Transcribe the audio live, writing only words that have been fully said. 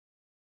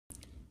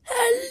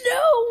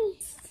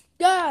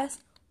guys,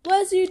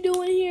 what's you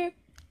doing here?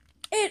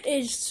 It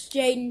is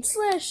Jaden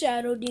 /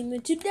 Shadow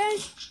Demon. Today,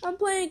 I'm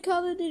playing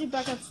Call of Duty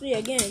Black Ops 3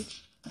 again.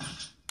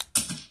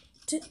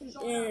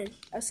 And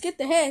I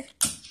skipped ahead.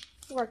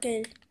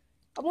 Working.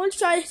 I want to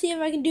try to see if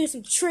I can do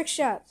some trick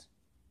shots.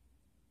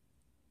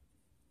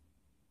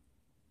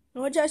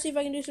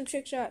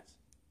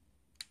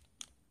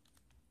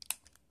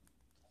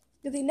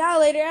 Get the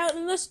Annihilator out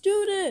and let's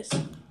do this.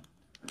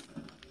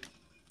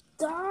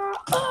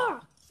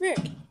 Frick.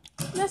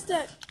 Messed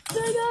that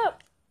thing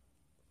up.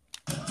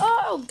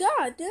 Oh,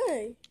 god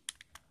dang.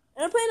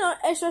 And I'm playing on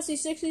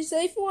SRC60,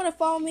 so if you want to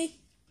follow me,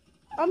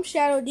 I'm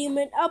Shadow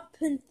Demon. I'll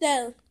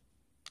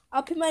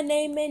put my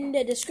name in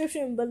the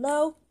description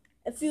below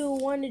if you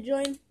want to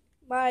join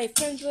my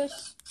friends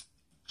list.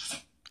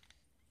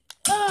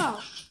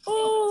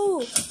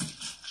 Oh,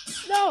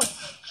 no,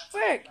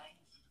 frick.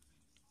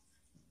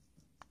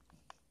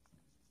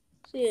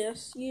 See,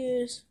 let's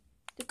use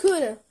the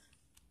Kuda,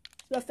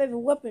 my favorite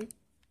weapon.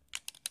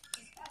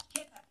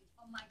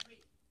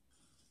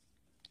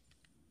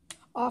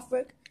 Oh,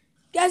 frick.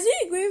 Guys, do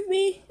you agree with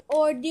me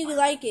or do you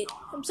like it?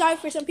 I'm sorry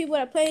for some people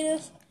that play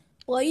this.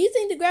 Well, you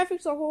think the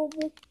graphics are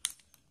horrible?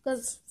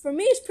 Because for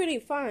me, it's pretty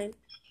fine.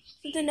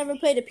 Since I never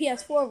played the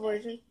PS4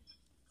 version.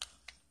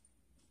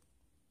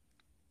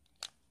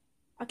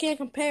 I can't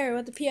compare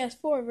what the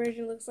PS4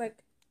 version looks like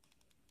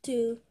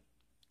to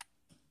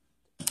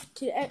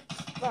the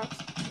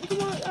Xbox.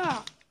 Come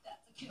on.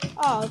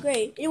 Oh,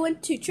 great. It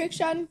went to trick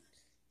shot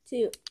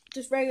to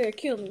just regular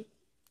kill me.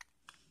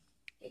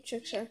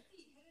 Trick shot.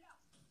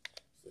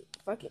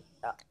 Fuck it.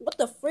 What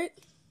the frick?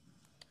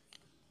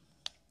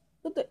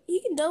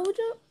 He can double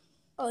jump?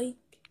 Oh, I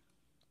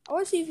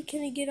want to see if he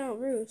can get on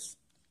roofs.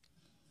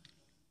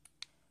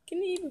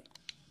 Can he even?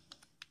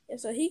 Yeah,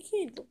 so he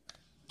can't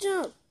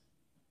jump.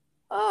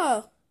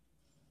 Oh.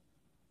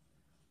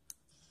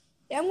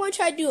 Yeah, I'm going to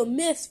try to do a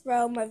miss,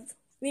 bro. My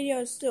video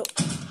is still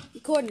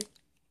recording.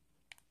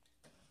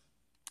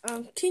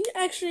 Can you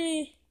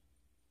actually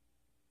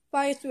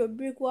fire through a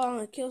brick wall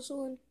and kill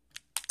someone?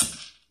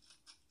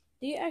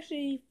 Do you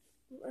actually?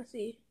 Let's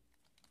see.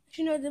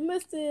 You know, the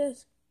myth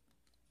is.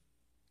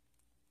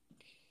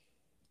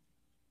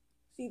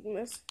 See the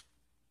myth.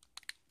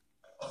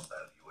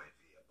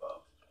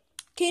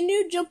 Can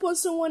you jump on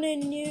someone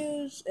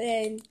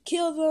and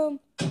kill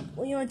them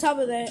when you're on top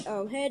of their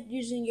head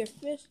using your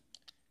fist?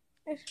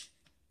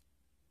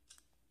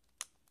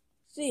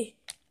 See.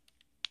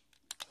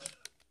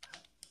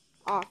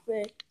 Oh,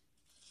 frick.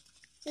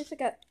 This I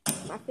got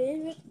my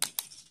favorite